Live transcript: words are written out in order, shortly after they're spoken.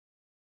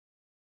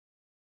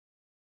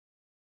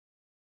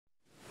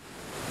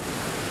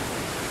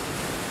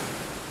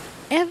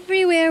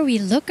Everywhere we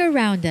look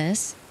around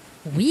us,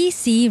 we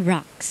see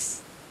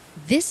rocks.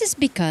 This is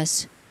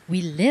because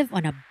we live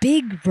on a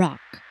big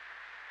rock.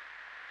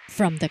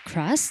 From the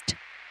crust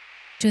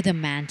to the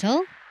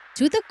mantle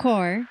to the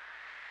core,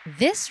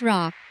 this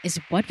rock is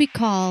what we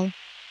call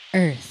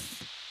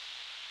Earth.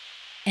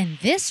 And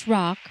this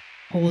rock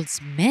holds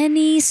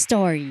many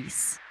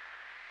stories.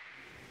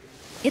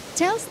 It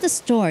tells the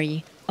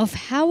story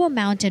of how a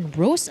mountain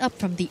rose up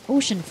from the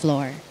ocean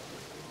floor,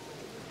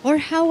 or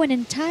how an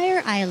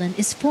entire island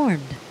is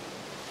formed.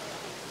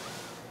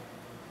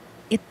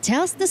 It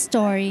tells the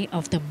story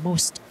of the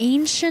most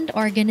ancient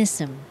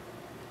organism.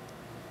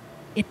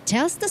 It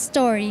tells the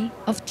story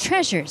of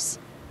treasures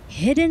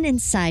hidden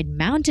inside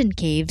mountain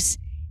caves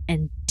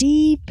and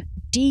deep,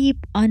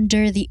 deep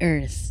under the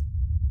earth.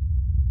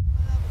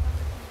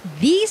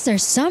 These are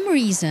some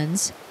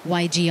reasons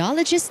why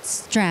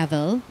geologists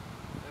travel,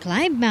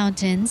 climb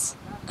mountains,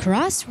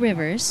 cross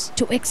rivers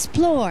to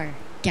explore,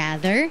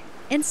 gather,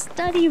 and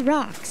study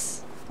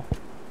rocks.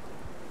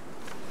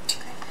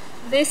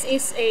 This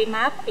is a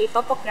map, a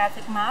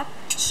topographic map.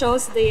 It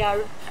shows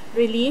the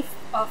relief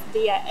of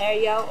the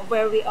area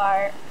where we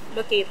are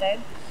located.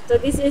 So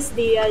this is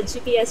the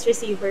GPS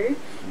receiver.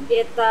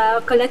 It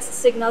collects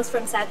signals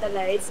from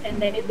satellites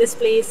and then it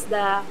displays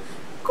the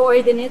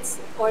coordinates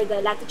or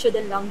the latitude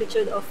and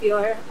longitude of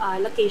your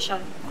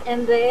location.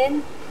 And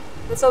then,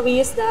 so we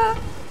use the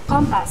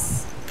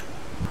compass.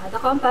 The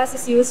compass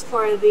is used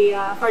for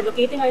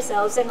locating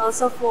ourselves and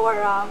also for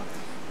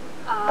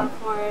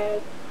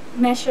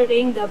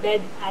measuring the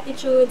bed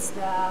attitudes,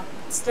 the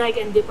strike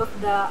and dip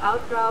of the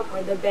outcrop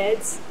or the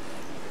beds.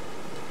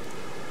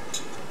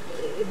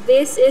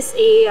 This is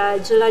a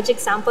geologic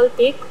sample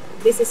pick.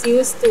 This is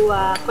used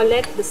to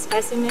collect the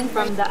specimen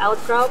from the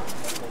outcrop.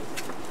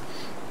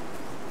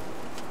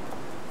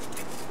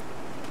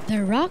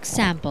 The rock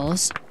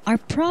samples are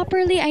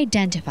properly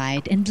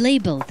identified and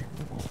labeled,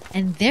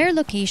 and their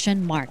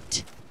location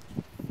marked.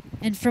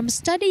 And from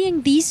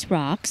studying these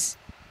rocks,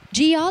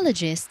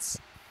 geologists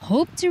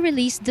hope to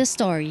release the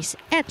stories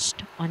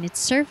etched on its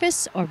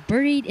surface or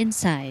buried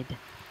inside.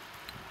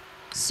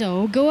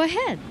 So go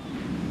ahead,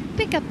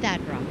 pick up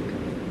that rock.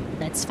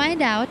 Let's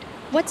find out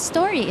what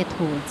story it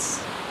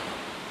holds.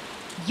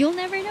 You'll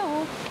never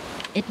know.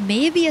 It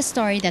may be a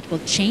story that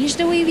will change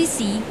the way we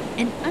see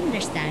and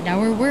understand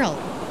our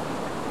world.